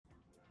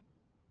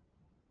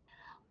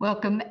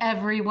Welcome,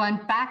 everyone,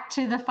 back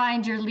to the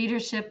Find Your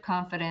Leadership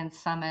Confidence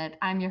Summit.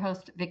 I'm your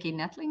host, Vicki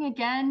Nettling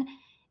again,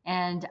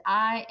 and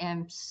I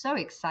am so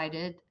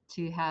excited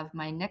to have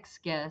my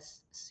next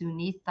guest,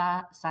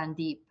 Sunitha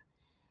Sandeep.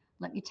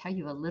 Let me tell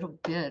you a little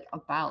bit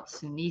about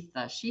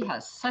Sunitha. She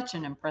has such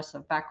an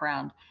impressive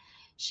background.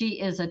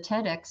 She is a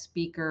TEDx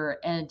speaker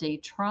and a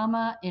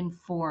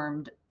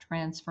trauma-informed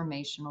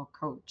transformational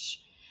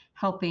coach,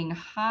 helping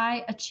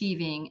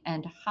high-achieving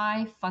and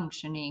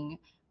high-functioning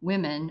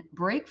women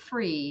break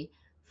free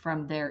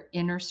from their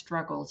inner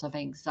struggles of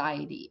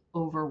anxiety,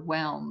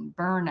 overwhelm,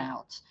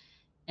 burnout,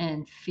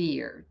 and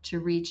fear to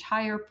reach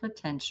higher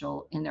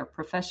potential in their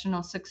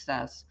professional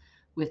success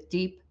with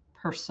deep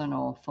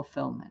personal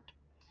fulfillment.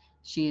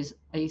 She is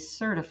a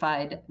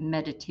certified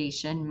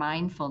meditation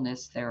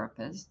mindfulness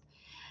therapist,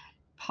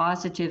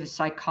 positive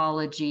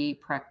psychology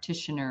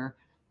practitioner,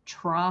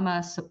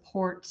 trauma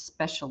support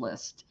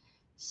specialist,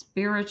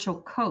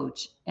 spiritual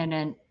coach, and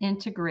an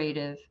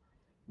integrative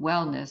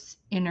wellness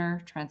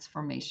inner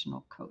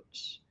transformational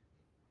coach.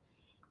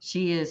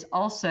 She is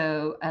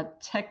also a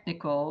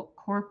technical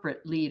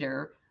corporate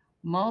leader,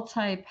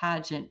 multi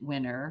pageant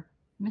winner,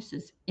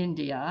 Mrs.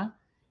 India,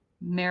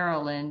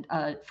 Maryland,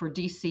 for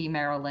DC,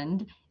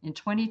 Maryland in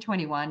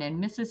 2021,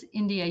 and Mrs.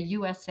 India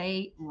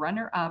USA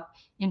runner up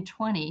in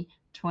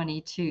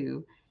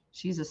 2022.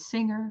 She's a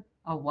singer,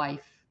 a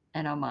wife,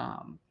 and a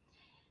mom.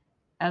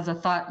 As a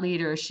thought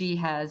leader, she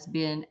has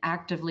been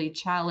actively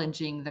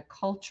challenging the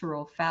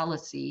cultural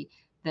fallacy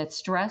that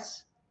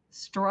stress,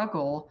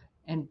 struggle,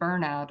 and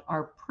burnout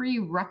are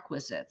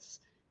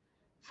prerequisites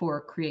for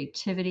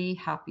creativity,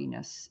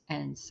 happiness,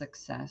 and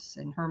success.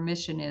 And her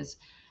mission is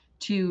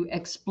to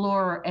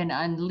explore and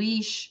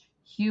unleash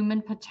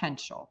human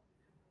potential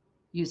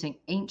using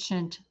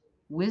ancient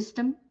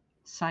wisdom,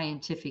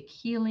 scientific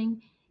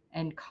healing,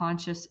 and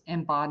conscious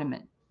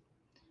embodiment.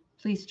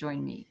 Please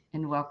join me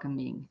in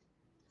welcoming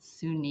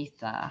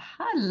Sunitha.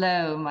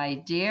 Hello, my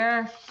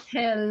dear.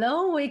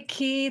 Hello,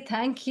 Vicky.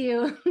 Thank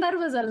you. That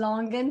was a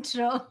long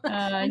intro.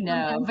 I And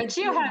know, sometimes but it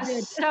you feels have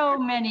good. so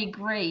many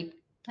great,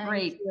 Thank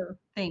great you.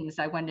 things.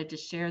 I wanted to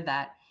share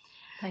that.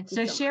 Thank you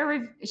So so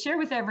much. share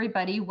with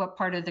everybody what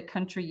part of the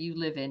country you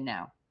live in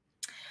now.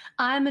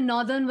 I'm in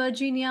Northern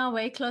Virginia,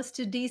 very close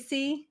to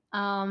DC.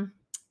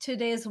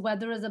 Today's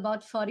weather is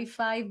about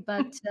 45,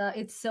 but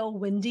it's so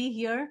windy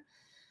here.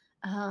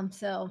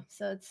 So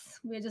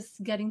we're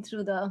just getting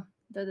through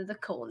the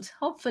cold.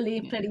 Hopefully,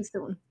 Yeah. pretty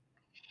soon.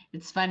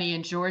 It's funny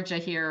in Georgia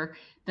here,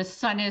 the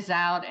sun is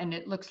out and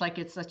it looks like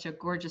it's such a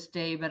gorgeous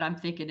day, but I'm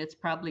thinking it's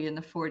probably in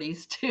the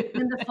 40s too.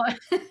 In the fall,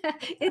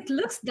 it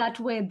looks that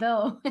way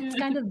though. It's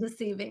kind of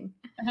deceiving.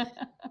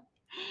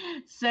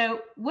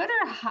 So,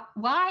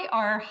 why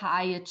are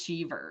high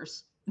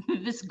achievers,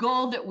 this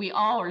goal that we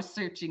all are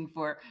searching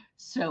for,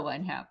 so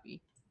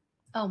unhappy?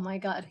 Oh my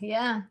God,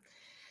 yeah.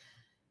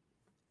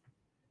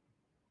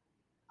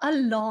 A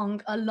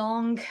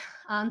long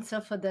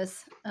answer for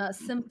this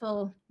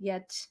simple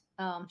yet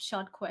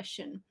short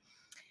question.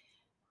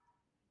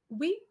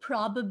 We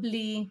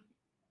probably,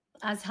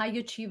 as high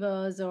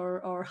achievers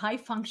or high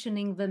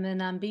functioning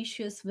women,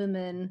 ambitious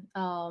women,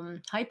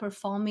 high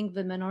performing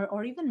women,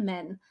 or even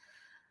men,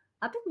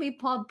 I think we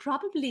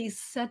probably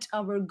set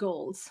our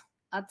goals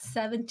at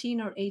 17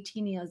 or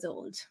 18 years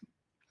old.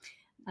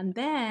 And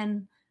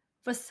then,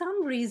 for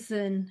some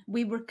reason,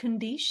 we were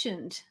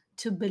conditioned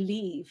to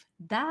believe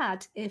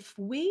that if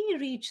we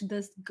reach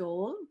this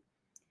goal,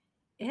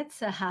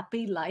 it's a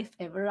happy life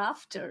ever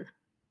after.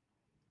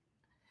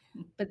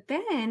 But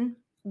then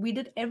we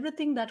did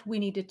everything that we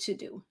needed to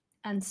do.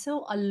 And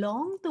so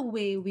along the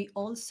way, we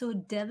also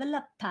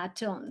developed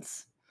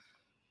patterns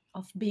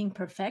of being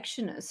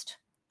perfectionist,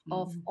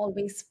 of Mm,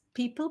 always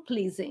people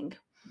pleasing,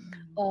 mm,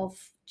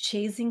 of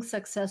chasing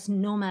success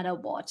no matter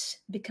what,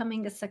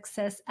 becoming a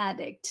success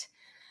addict,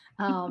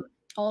 um,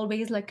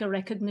 always like a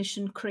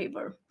recognition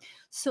craver.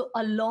 So,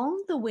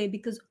 along the way,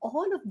 because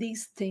all of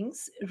these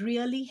things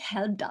really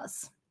helped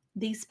us,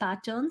 these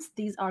patterns,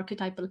 these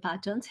archetypal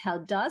patterns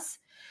helped us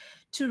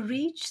to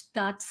reach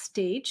that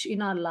stage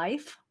in our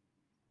life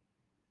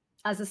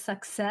as a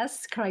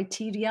success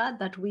criteria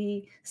that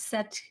we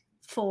set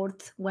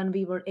forth when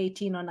we were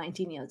 18 or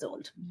 19 years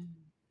old. mm,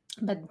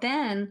 But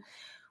then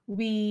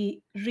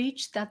we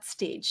reach that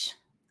stage.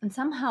 And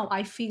somehow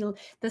I feel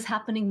this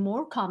happening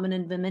more common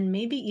in women,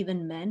 maybe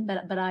even men,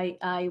 but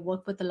I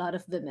work with a lot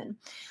of women.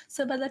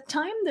 So by the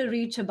time they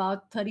reach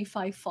about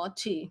 35,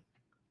 40,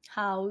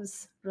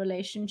 house,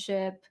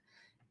 relationship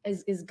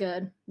is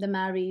good, they're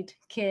married,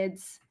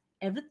 kids,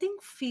 everything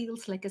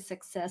feels like a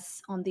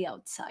success on the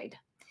outside.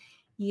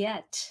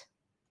 Yet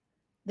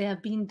they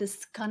have been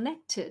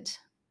disconnected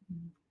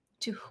mm,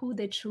 to who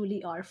they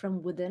truly are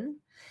from within,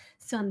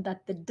 so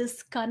that the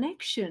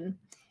disconnection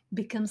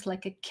becomes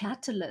like a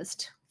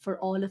catalyst for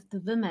all of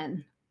the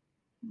women.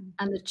 mm.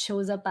 And it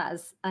shows up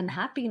as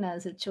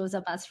unhappiness, it shows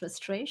up as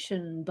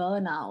frustration,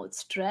 burnout,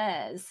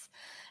 stress,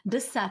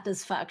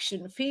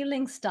 dissatisfaction,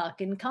 feeling stuck,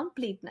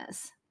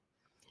 incompleteness,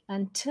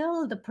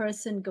 until the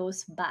person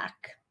goes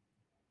back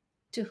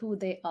to who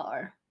they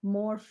are.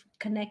 more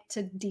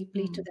connected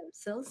deeply to Mm,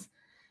 themselves,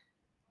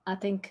 I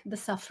think the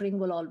suffering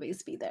will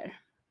always be there.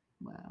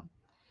 wow.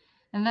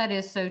 And that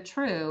is so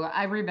true.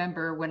 I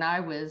remember when I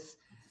was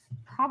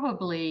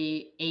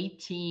probably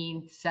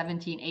 18,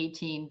 17,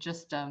 18,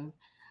 just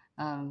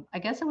I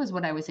guess it was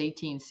when I was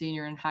 18,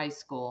 senior in high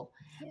school,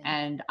 Yeah.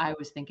 and I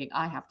was thinking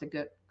I have to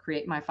go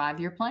create my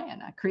 5-year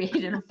plan. I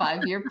created a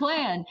 5-year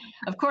plan.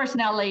 Of course,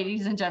 now,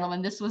 ladies and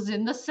gentlemen, this was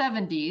in the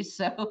 70s,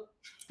 so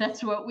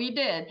that's what we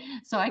did.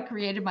 So I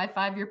created my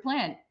 5-year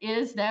plan.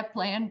 Is that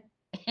plan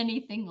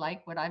anything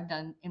like what I've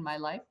done in my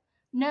life?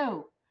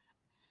 No.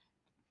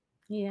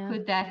 Yeah.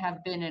 Could that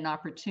have been an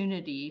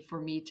opportunity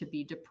for me to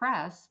be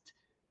depressed,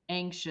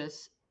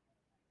 anxious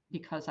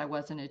because I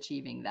wasn't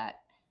achieving that?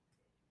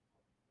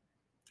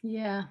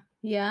 Yeah.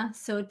 Yeah.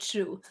 So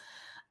true.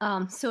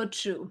 So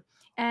true.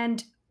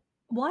 And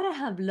what I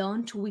have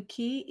learned,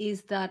 Wiki,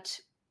 is that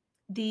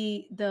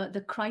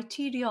the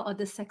criteria or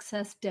the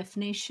success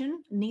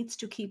definition needs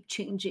to keep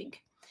changing.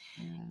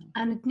 Yeah.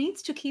 And it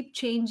needs to keep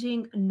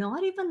changing,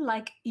 not even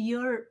like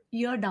year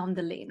down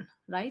the lane,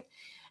 right?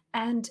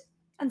 And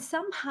and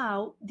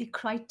somehow the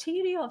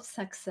criteria of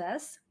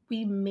success,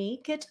 we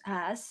make it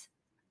as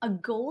a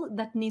goal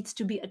that needs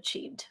to be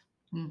achieved.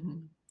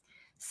 Hmm.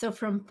 So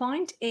from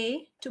point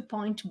A to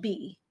point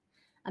B,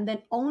 and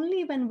then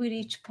only when we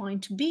reach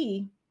point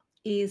B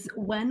is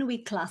when we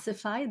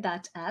classify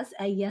that as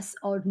a yes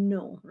or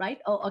no,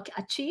 right? Oh, okay,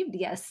 achieved,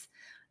 yes.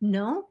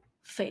 No,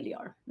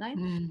 failure, right?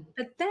 Mm.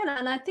 But then,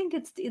 and I think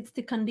it's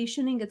the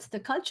conditioning, it's the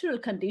cultural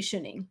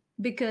conditioning,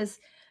 because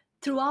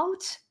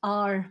throughout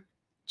our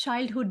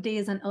childhood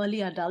days and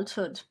early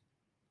adulthood,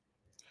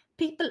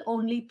 people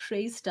only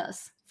praised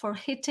us for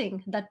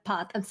hitting that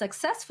path and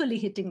successfully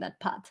hitting that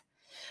path.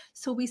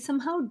 So we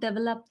somehow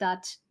developed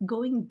that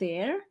going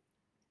there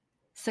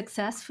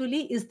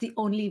successfully is the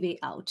only way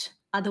out.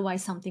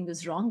 Otherwise, something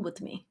is wrong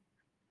with me.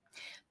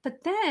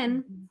 But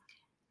then Mhm.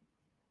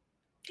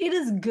 it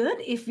is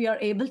good if we are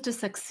able to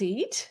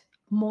succeed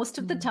most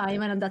of the Mm.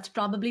 time. And that's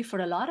probably for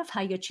a lot of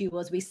high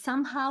achievers. We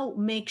somehow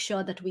make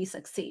sure that we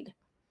succeed.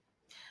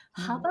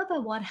 Mm. However,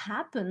 what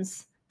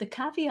happens, the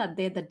caveat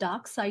there, the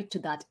dark side to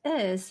that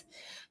is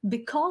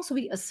because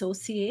we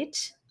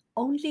associate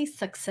only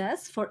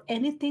success for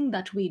anything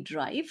that we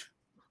drive,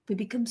 we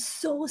become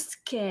so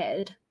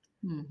scared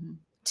Mhm.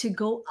 to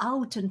go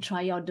out and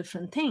try out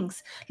different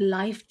things.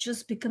 Life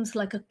just becomes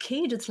like a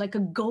cage. It's like a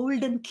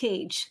golden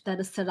cage that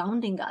is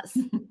surrounding us.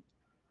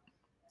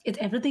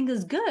 Everything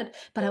is good,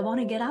 but I want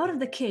to get out of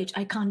the cage.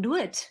 I can't do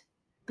it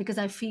because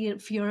I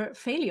fear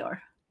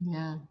failure.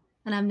 Yeah.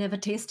 And I've never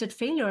tasted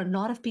failure. A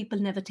lot of people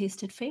never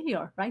tasted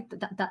failure, right?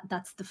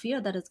 That's the fear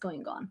that is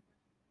going on.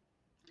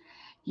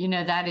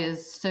 That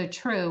is so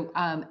true.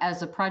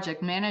 As a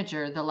project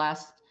manager, the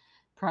last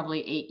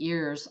probably 8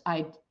 years,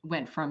 I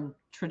went from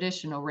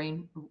traditional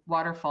rain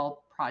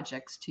waterfall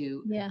projects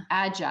to Yeah,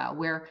 agile,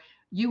 where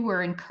you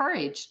were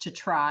encouraged to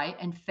try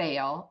and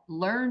fail,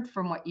 learn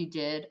from what you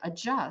did,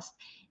 adjust.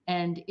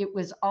 And it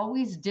was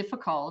always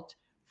difficult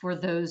for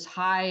those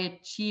high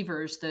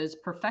achievers, those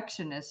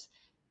perfectionists,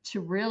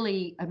 to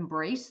really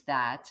embrace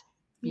that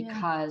yeah,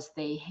 because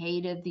they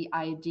hated the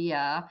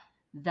idea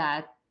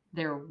that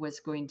there was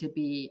going to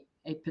be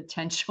a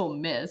potential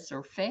miss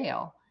or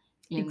fail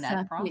in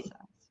that exactly.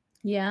 process.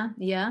 Yeah,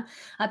 yeah.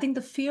 I think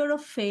the fear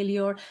of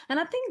failure, and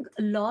I think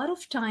a lot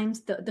of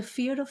times the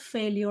fear of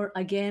failure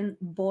again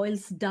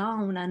boils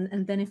down,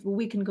 and then if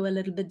we can go a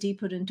little bit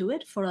deeper into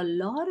it, for a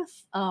lot of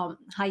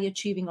high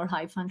achieving or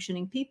high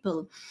functioning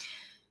people,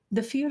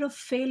 the fear of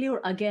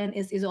failure again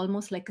is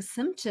almost like a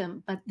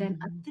symptom, but then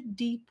at Mhm. the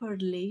deeper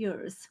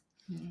layers,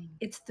 Yeah.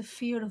 it's the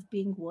fear of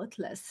being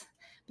worthless.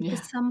 Yeah.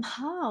 Because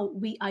somehow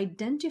we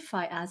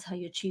identify as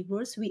high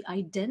achievers, we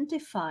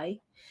identify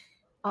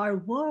our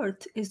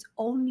worth is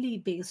only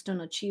based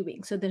on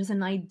achieving. So there's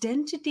an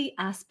identity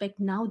aspect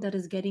now that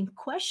is getting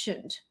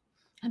questioned.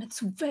 And it's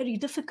very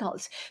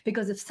difficult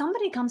because if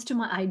somebody comes to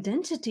my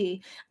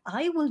identity,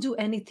 I will do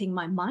anything.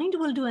 My mind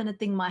will do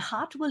anything. My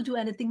heart will do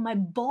anything. My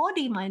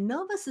body, my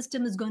nervous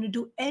system is going to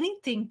do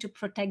anything to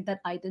protect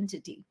that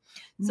identity.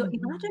 So Mhm.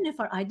 imagine if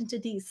our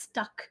identity is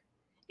stuck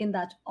in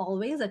that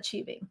always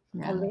achieving,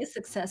 Yeah. always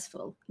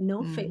successful,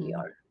 no Mhm.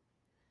 failure.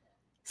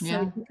 So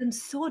Yeah. it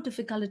becomes so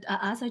difficult.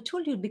 As I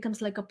told you, it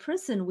becomes like a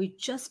prison. We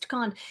just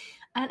can't.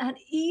 And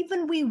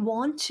even we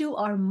want to,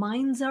 our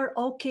minds are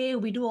okay.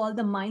 We do all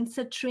the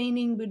mindset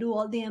training, we do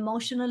all the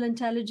emotional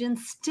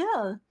intelligence.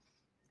 Still,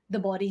 the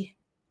body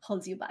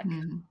holds you back.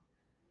 Mhm.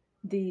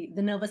 The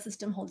nervous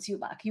system holds you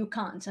back. You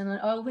can't. And I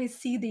always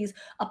see these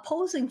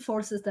opposing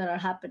forces that are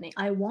happening.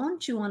 I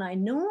want to, and I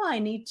know I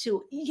need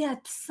to,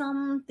 yet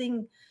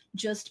something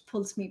just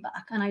pulls me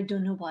back, and I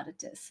don't know what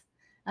it is.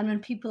 And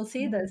when people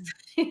say this,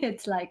 Mm.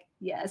 it's like,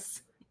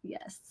 yes,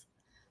 yes.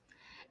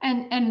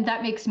 And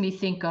that makes me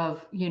think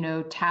of,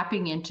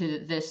 tapping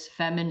into this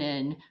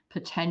feminine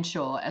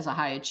potential as a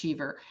high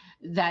achiever,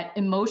 that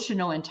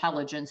emotional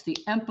intelligence, the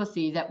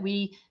empathy that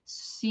we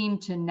seem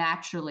to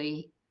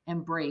naturally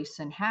embrace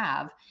and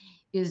have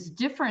is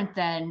different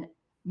than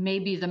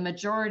maybe the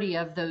majority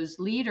of those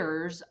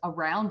leaders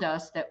around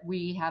us that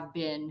we have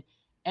been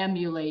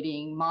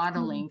emulating,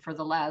 Mm. modeling for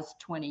the last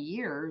 20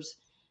 years,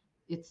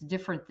 it's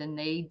different than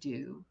they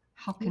do.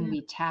 How can Yeah.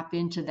 we tap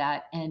into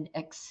that and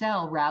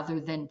excel rather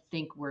than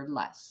think we're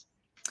less?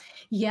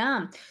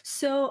 Yeah.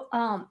 So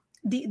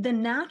the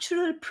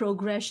natural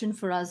progression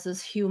for us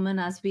as human,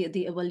 as we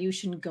the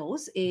evolution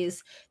goes,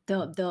 is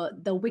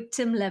the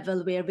victim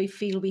level where we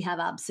feel we have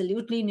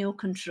absolutely no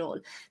control.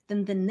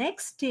 Then the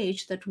next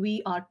stage that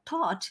we are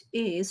taught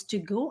is to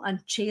go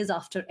and chase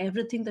after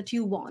everything that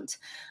you want,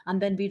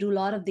 and then we do a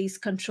lot of these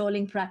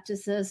controlling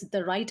practices,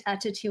 the right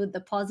attitude,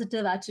 the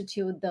positive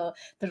attitude, the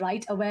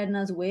right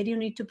awareness, where you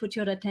need to put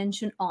your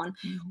attention on.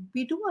 Mhm.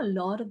 We do a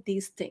lot of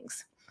these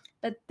things,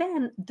 but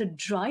then the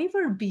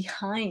driver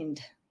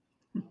behind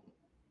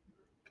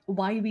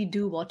why we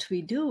do what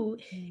we do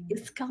Mm.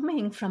 is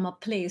coming from a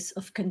place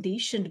of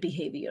conditioned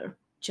behavior.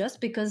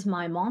 Just because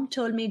my mom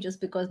told me, just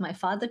because my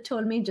father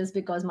told me, just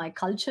because my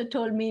culture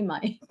told me,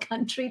 my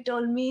country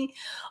told me,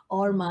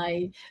 or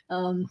my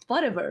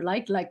whatever,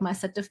 like my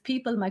set of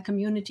people, my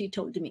community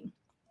told me.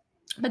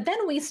 But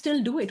then we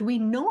still do it. We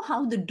know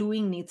how the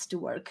doing needs to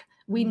work.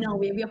 We know Mhm.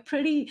 we are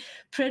pretty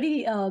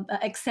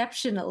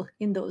exceptional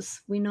in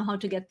those. We know how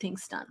to get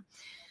things done.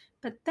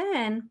 But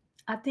then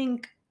I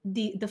think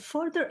the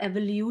further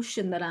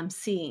evolution that I'm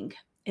seeing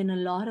in a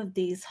lot of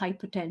these high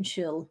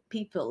potential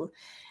people,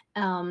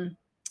 um,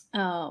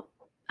 uh,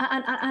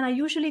 and I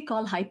usually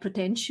call high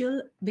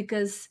potential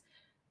because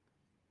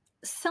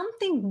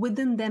something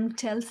within them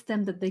tells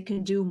them that they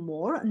can do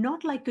more,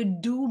 not like a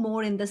do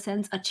more in the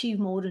sense achieve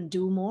more and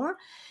do more,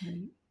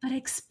 Right. but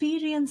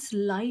experience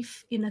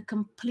life in a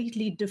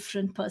completely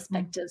different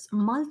Mm. perspectives,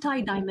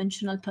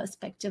 multi-dimensional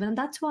perspective. And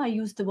that's why I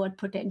use the word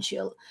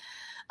potential.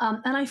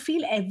 And I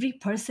feel every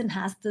person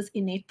has this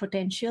innate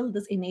potential,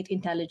 this innate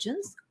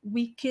intelligence.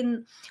 We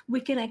can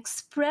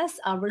express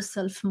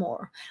ourselves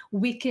more.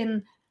 We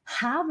can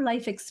have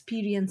life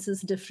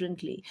experiences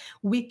differently.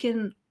 We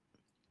can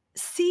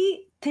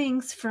see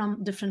things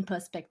from different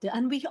perspective,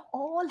 and we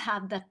all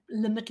have that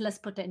limitless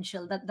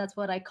potential. That's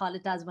what I call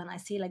it as when I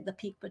see like the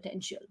peak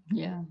potential.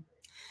 Yeah.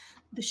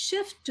 The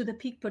shift to the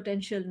peak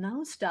potential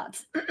now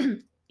starts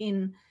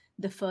in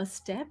the first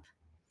step,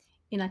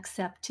 in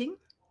accepting,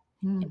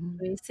 Hmm.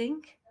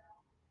 embracing,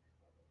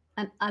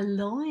 and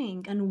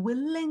allowing, and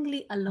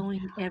willingly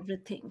allowing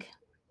everything.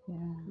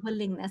 Yeah.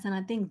 Willingness. And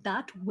I think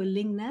that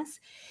willingness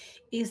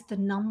is the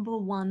number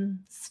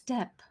one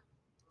step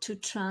to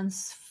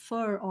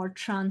transfer or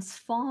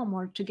transform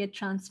or to get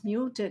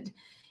transmuted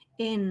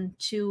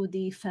into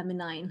the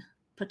feminine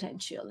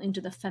potential,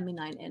 into the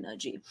feminine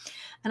energy.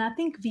 And I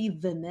think we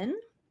women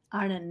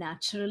are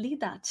naturally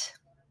that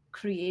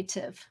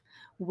creative,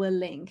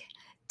 willing,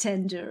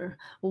 tender,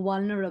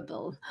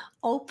 vulnerable,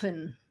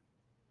 open,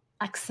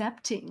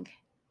 accepting,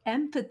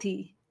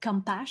 empathy,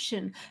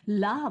 compassion,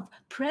 love,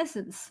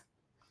 presence.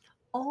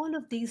 All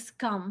of these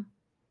come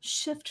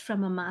shift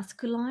from a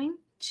masculine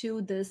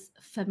to this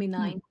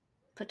Hmm. feminine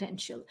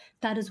potential.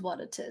 That is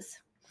what it is.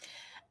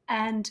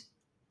 And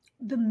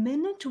the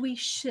minute we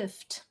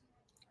shift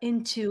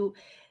into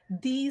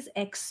these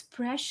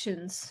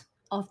expressions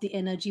of the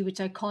energy,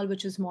 which I call,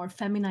 which is more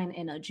feminine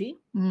energy,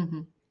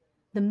 Hmm.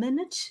 the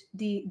minute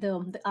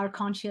our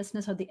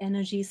consciousness or the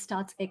energy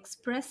starts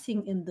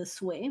expressing in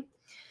this way,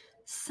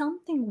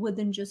 something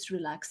within just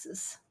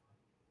relaxes.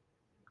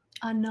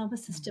 Our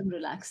nervous system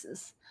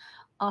relaxes,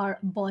 our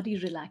body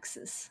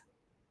relaxes.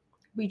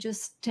 We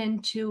just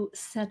tend to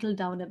settle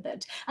down a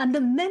bit. And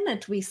the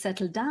minute we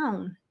settle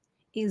down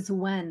is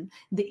when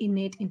the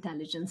innate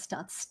intelligence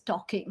starts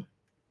talking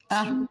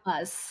Uh, through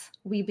us.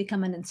 We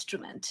become an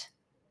instrument.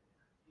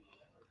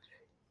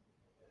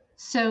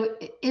 so,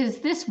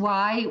 is this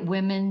why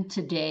women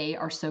today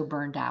are so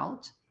burned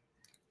out?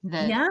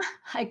 That Yeah,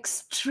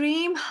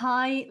 extreme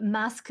high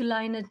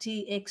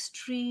masculinity,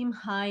 extreme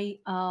high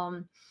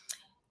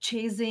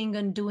chasing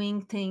and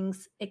doing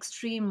things,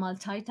 extreme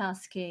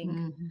multitasking,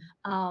 Mhm.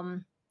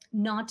 um,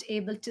 not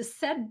able to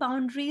set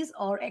boundaries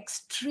or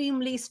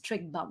extremely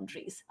strict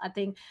boundaries. I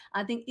think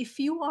if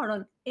you are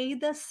on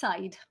either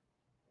side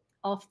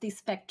of the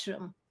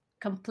spectrum,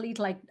 complete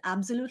like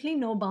absolutely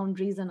no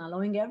boundaries and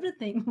allowing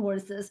everything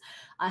versus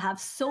I have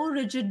so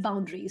rigid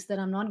boundaries that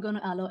I'm not going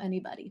to allow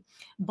anybody,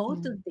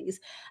 both of Mm. these.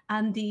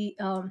 And the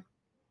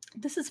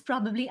this is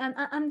probably and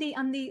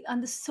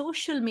the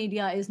social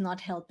media is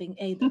not helping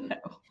either.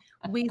 No.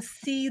 We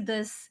see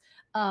this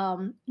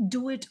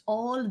do it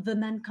all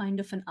women kind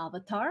of an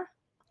avatar,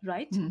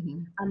 right?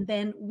 Mhm. And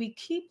then we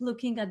keep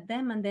looking at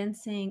them and then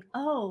saying,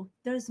 oh,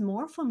 there's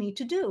more for me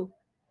to do.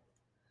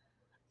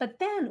 But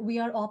then we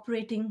are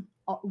operating,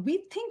 or we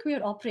think we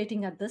are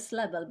operating at this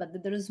level, but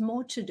that there is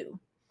more to do.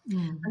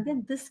 And Mhm.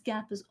 then this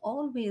gap is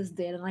always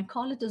there. And I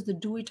call it as the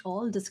do it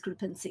all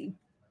discrepancy.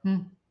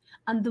 Mm.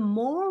 And the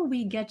more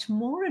we get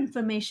more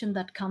information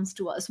that comes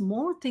to us,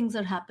 more things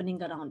are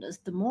happening around us,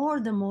 the more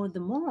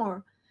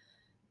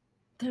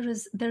there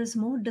is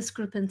more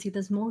discrepancy,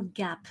 there's more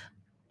gap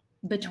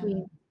Yeah.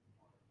 between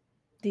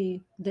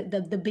the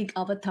big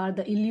avatar,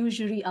 the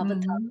illusory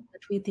avatar Hmm.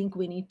 that we think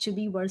we need to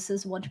be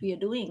versus what we are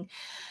doing.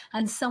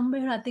 And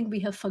somewhere I think we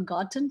have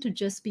forgotten to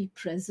just be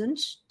present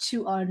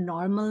to our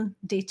normal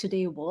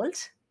day-to-day world,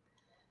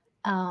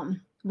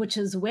 which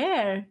is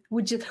where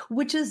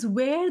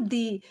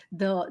the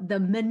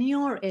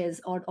manure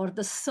is, or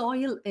the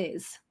soil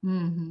is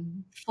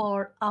Hmm.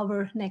 for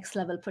our next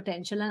level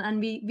potential. And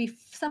we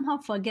somehow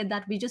forget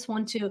that we just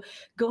want to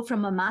go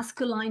from a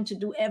masculine to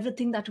do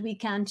everything that we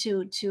can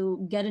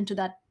to get into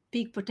that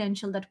peak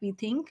potential that we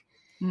think.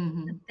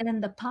 Hmm. And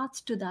then the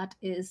path to that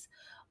is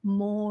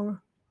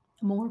more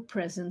more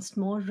presence,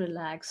 more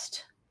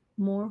relaxed,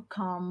 more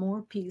calm,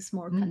 more peace,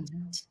 more Hmm.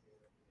 content.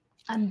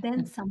 And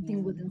then something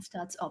Yeah. within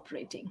starts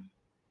operating.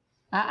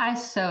 I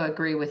so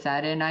agree with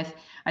that. And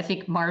I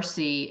think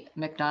Marcy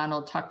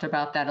McDonald talked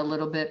about that a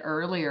little bit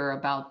earlier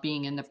about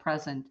being in the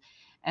present.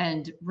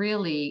 And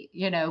really,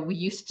 we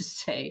used to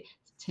say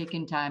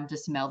taking time to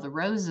smell the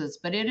roses,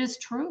 but it is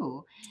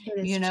true. It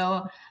is You true.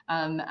 know,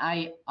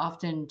 I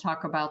often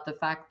talk about the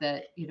fact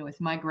that, with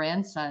my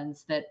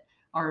grandsons that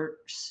are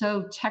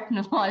so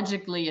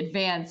technologically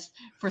advanced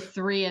for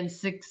 3 and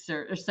 6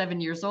 or 7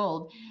 years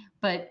old,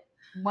 but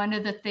one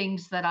of the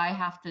things that I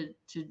have to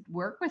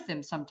work with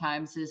them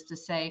sometimes is to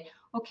say,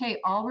 okay,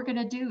 all we're going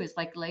to do is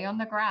like lay on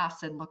the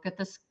grass and look at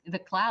the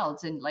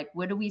clouds and like,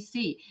 what do we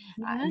see?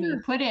 I Yeah.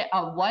 mean, put it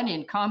a one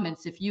in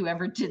comments if you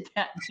ever did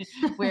that,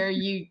 where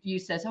you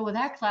says, oh, well,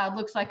 that cloud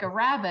looks like a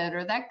rabbit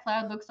or that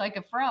cloud looks like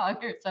a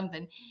frog or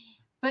something.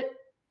 But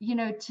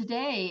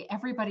today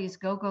everybody's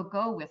go go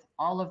go with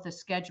all of the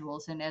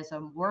schedules, and as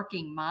a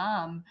working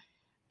mom,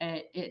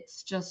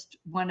 it's just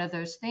one of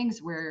those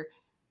things where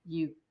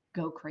you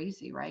go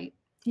crazy, right?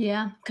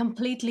 Yeah,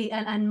 completely.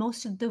 And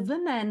most of the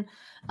women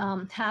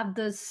have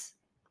this.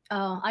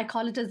 I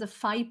call it as a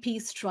 5P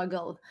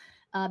struggle.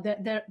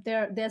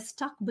 They're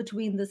stuck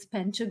between this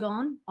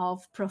pentagon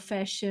of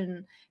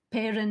profession,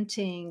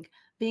 parenting,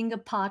 being a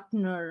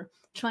partner,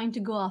 trying to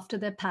go after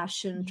their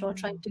passion, or Yeah.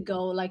 trying to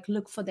go like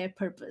look for their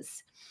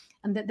purpose,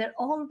 and that they're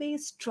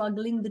always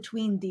struggling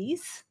between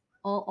these.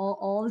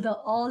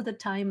 All the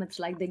time, it's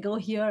like they go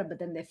here, but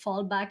then they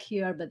fall back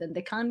here, but then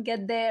they can't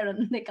get there,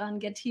 and they can't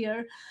get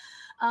here.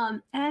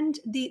 And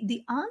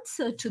the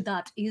answer to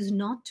that is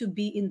not to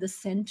be in the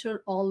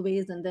center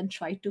always and then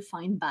try to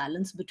find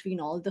balance between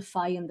all the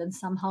five and then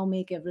somehow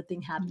make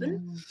everything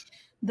happen. Yeah.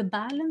 The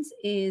balance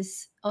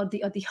is, or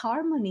the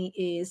harmony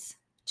is,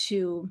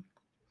 to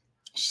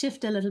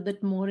shift a little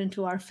bit more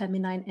into our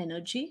feminine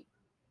energy,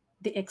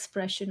 the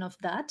expression of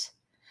that.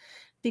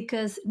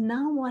 Because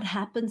now what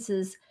happens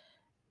is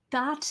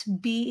that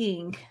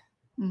being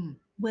Mm.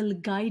 will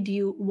guide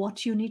you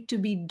what you need to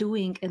be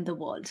doing in the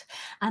world.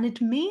 And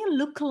it may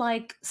look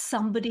like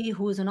somebody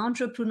who's an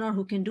entrepreneur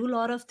who can do a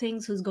lot of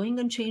things, who's going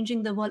and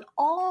changing the world,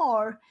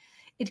 or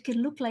it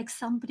can look like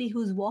somebody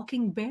who's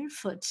walking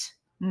barefoot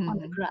on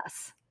the Hmm.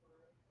 grass.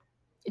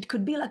 It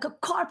could be like a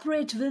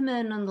corporate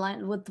woman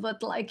online with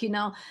like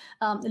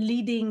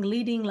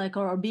leading like,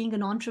 or being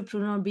an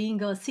entrepreneur,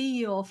 being a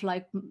CEO of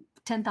like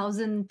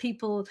 10,000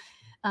 people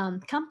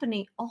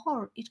company,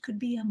 or it could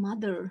be a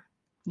mother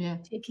Yeah.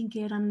 taking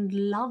care and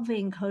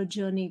loving her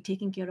journey,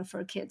 taking care of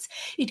her kids.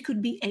 It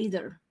could be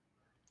either.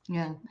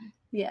 Yeah.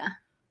 Yeah.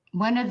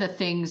 One of the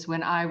things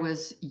when I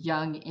was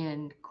young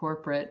in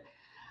corporate,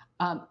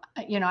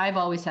 I've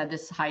always had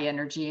this high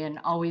energy and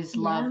always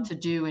Yeah. loved to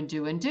do and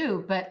do and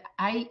do, but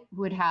I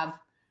would have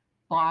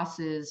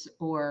bosses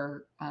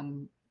or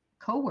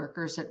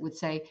coworkers that would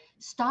say,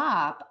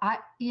 "Stop!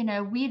 We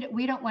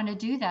don't want to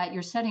do that.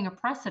 You're setting a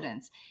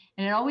precedence."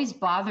 And it always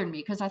bothered me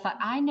because I thought,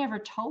 I never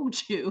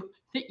told you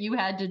that you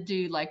had to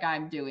do like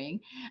I'm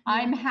doing. Yeah.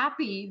 I'm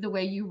happy the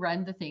way you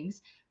run the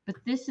things, but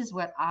this is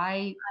what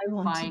I I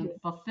want to find do.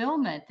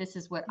 fulfillment. This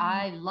is what Yeah.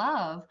 I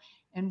love,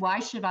 and why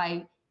should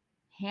I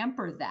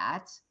hamper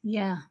that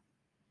Yeah.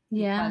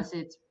 Yeah. because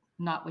it's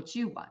not what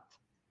you want?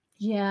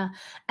 Yeah.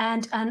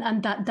 And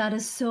that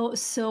is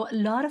so a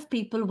lot of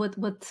people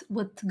with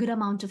good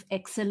amount of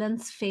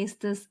excellence face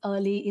this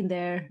early in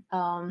their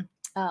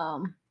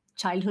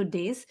childhood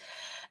days.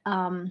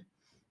 Um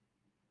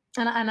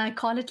and I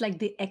call it like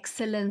the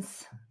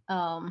excellence,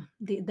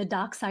 the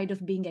dark side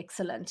of being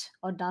excellent,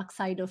 or dark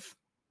side of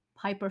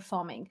high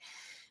performing.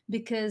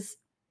 Because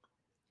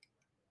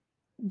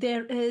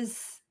there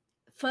is,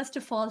 first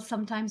of all,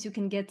 sometimes you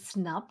can get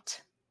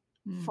snubbed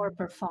for Mm,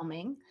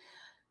 performing,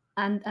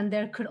 and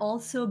there could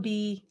also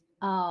be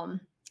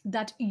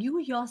that you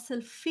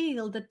yourself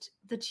feel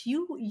that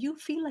you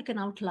feel like an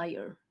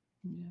outlier.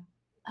 yeah.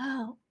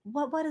 Oh,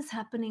 what is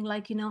happening,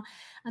 like,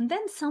 and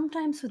then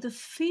sometimes with the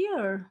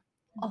fear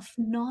of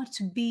not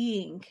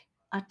being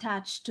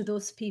attached to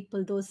those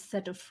people, those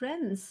set of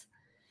friends,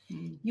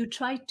 Mm, you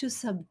try to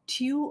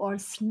subdue or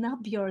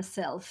snub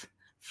yourself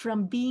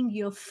from being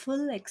your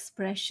full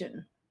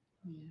expression,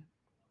 yeah.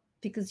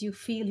 because you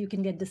feel you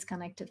can get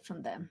disconnected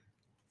from them.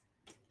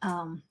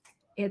 um,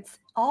 it's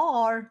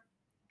or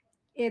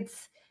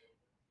it's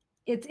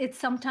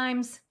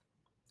sometimes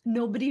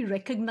nobody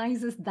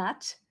recognizes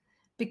that,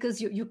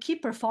 because you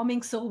keep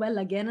performing so well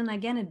again and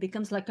again, it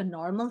becomes like a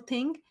normal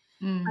thing.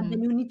 And then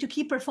Hmm. you need to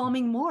keep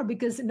performing more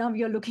because now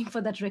you're looking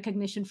for that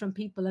recognition from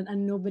people,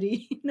 and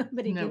nobody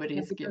nobody gives that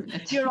Nobody's because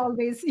giving it to you're you.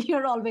 always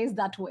you're always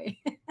that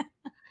way.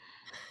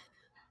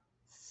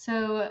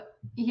 So,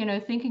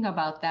 thinking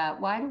about that,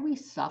 why do we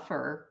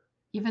suffer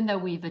even though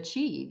we've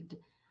achieved?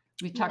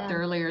 We talked Yeah.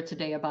 earlier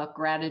today about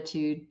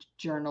gratitude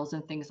journals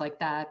and things like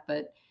that,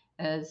 but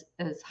as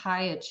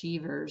high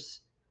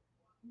achievers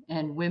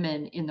and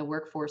women in the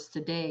workforce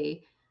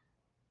today,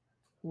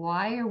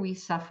 why are we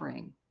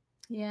suffering?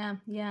 Yeah,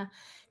 yeah.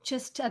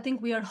 Just I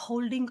think we are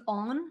holding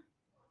on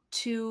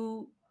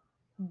to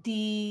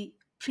the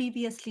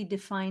previously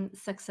defined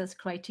success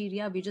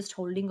criteria. We're just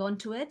holding on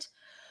to it,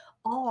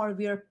 or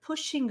we are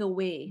pushing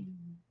away,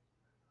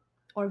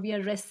 or we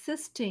are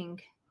resisting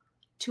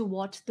to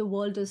what the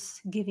world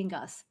is giving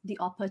us, the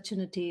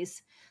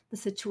opportunities, the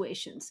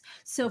situations.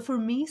 So for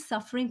me,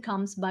 suffering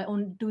comes by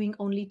doing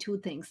only two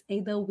things.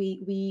 Either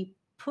we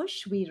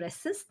push, we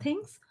resist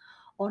things,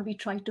 or we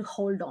try to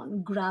hold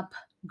on, grasp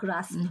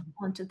Mhm.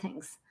 onto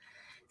things.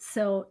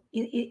 So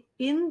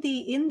in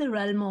the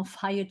realm of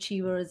high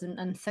achievers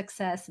and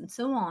success and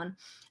so on,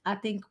 I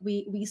think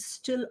we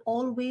still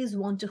always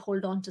want to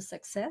hold on to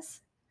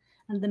success.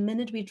 And the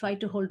minute we try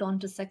to hold on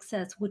to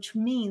success, which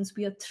means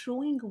we are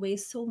throwing away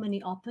so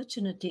many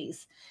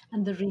opportunities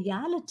and the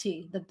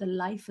reality that the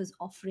life is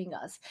offering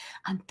us.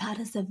 And that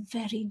is a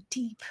very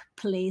deep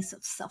place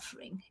of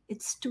suffering.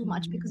 It's too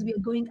much because we Mhm.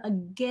 are going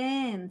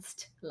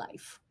against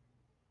life.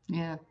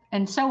 Yeah.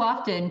 And so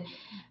often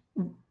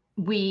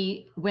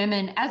we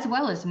women as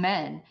well as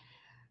men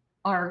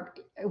are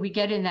we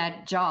get in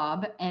that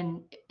job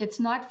and it's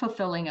not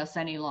fulfilling us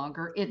any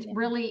longer. It Yeah.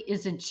 really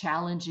isn't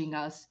challenging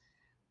us,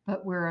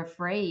 but we're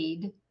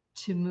afraid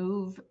to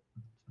move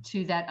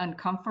to that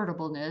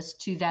uncomfortableness,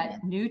 to Yeah.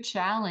 that new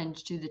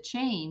challenge, to the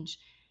change,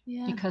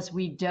 Yeah. because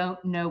we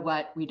don't know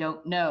what we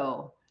don't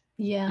know.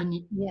 Yeah. And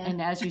Yeah.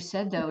 and as you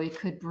said though, it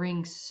could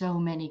bring so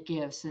many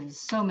gifts and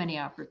so many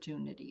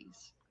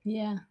opportunities.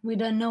 Yeah, we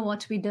don't know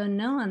what we don't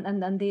know,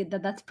 and then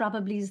that's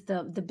probably is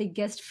the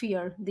biggest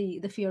fear,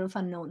 the fear of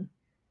unknown.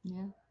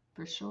 Yeah,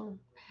 for sure.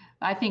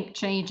 I think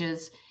change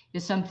is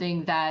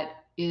something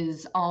that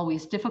is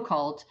always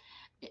difficult.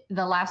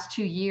 The last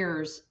 2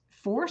 years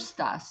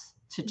forced us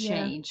to Yeah,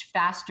 change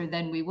faster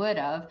than we would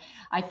have.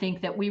 I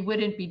think that we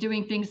wouldn't be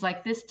doing things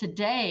like this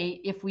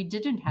today if we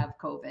didn't have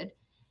COVID.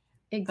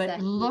 But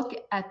exactly. look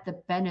at the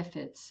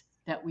benefits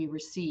that we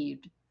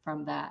received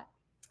from that.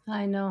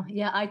 I know.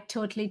 Yeah, I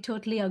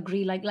totally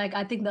agree. Like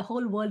I think the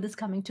whole world is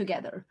coming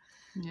together,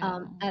 Yeah.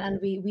 and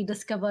we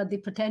discover the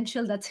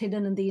potential that's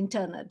hidden in the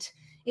internet,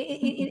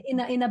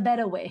 in a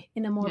better way,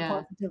 in a more Yeah,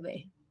 positive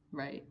way.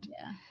 right.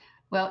 Yeah.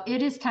 Well,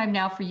 it is time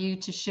now for you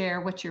to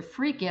share what your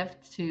free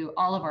gift to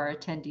all of our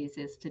attendees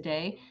is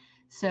today.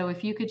 So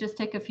if you could just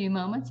take a few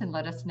moments and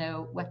let us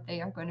know what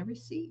they are going to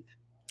receive.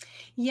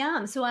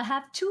 Yeah, so I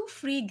have two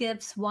free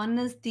gifts. One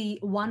is the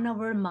 1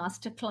 hour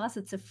masterclass.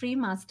 It's a free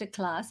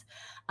masterclass.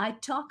 I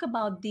talk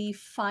about the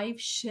 5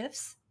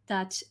 shifts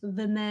that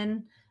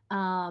women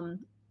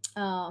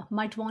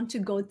might want to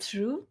go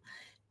through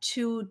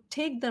to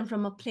take them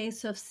from a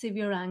place of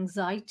severe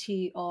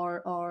anxiety,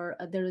 or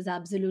there is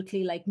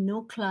absolutely like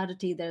no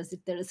clarity.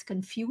 There is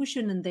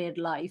confusion in their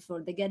life,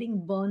 or they're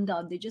getting burned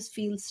out. They just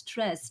feel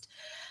stressed,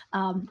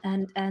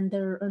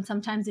 and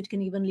sometimes it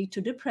can even lead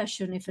to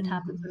depression if it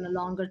happens Mhm. in a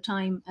longer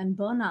time, and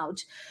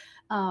burnout.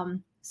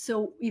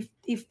 So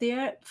if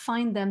they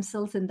find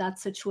themselves in that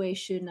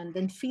situation and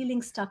then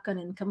feeling stuck and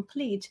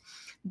incomplete,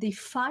 the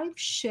 5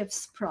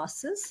 shifts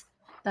process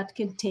that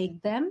can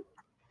take them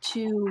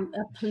to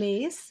a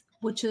place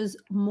which is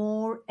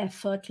more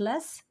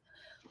effortless,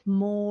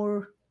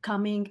 more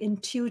coming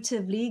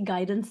intuitively,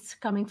 guidance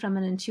coming from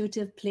an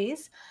intuitive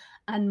place,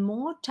 and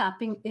more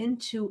tapping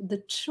into the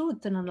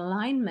truth and an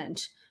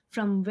alignment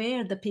from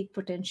where the peak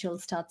potential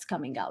starts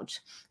coming out.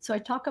 So I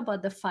talk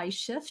about the 5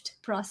 shift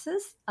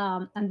process,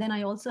 and then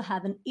I also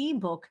have an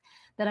ebook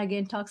that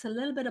again talks a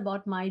little bit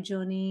about my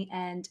journey,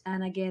 and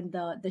again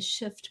the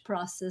shift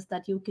process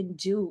that you can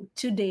do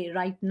today,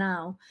 right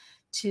now,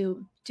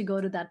 to go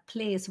to that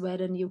place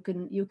wherein you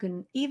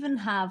can even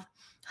have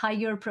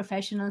higher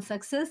professional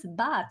success,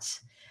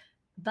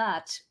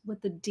 but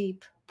with a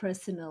deep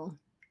personal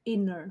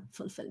inner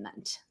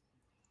fulfillment.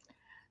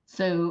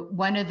 So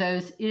one of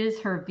those is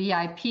her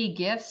VIP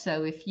gift.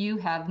 So if you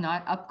have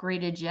not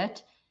upgraded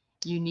yet,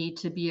 you need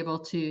to be able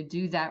to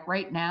do that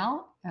right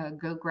now.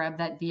 Go grab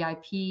that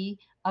VIP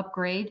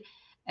upgrade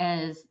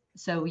as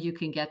so you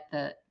can get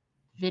the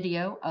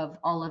video of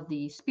all of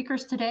the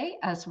speakers today,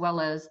 as well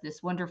as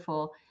this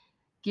wonderful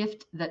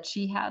gift that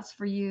she has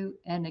for you.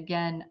 And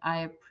again, I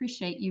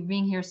appreciate you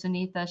being here,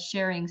 Sunitha,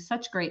 sharing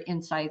such great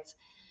insights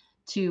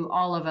to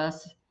all of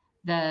us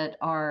that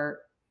are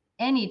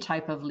any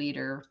type of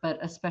leader, but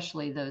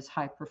especially those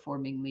high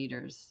performing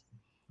leaders.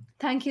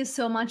 Thank you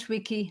so much,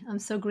 Vicky. I'm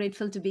so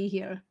grateful to be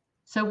here.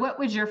 So, what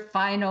was your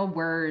final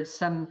words?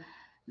 Some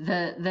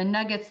the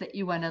nuggets that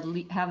you want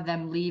to have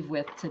them leave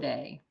with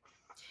today.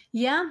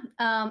 Yeah,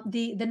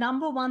 the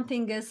number one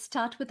thing is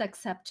start with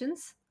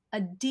acceptance, a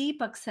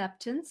deep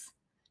acceptance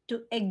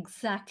to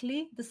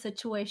exactly the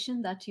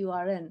situation that you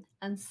are in,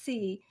 and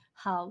see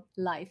how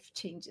life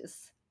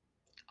changes.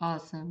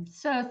 Awesome.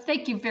 So,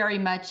 thank you very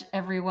much,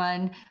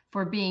 everyone,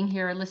 for being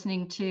here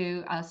listening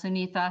to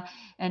Sunitha.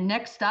 And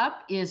next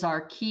up is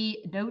our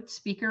keynote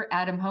speaker,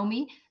 Adam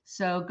Homey.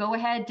 So, go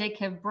ahead,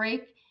 take a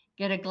break,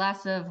 get a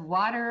glass of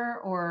water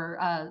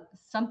or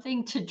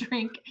something to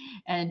drink,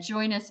 and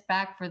join us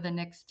back for the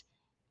next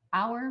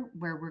hour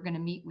where we're going to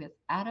meet with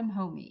Adam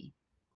Homey.